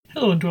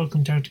Hello and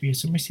welcome to How to Be a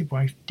Submissive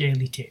Wife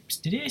Daily Tips.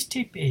 Today's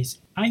tip is,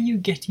 are you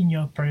getting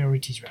your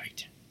priorities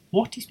right?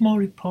 What is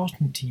more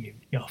important to you,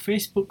 your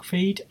Facebook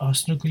feed or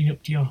snuggling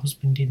up to your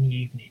husband in the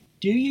evening?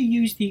 Do you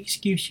use the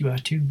excuse you are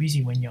too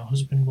busy when your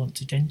husband wants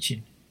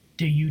attention?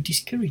 Do you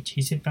discourage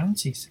his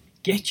advances?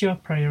 Get your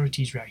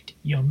priorities right.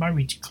 Your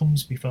marriage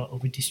comes before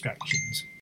other distractions.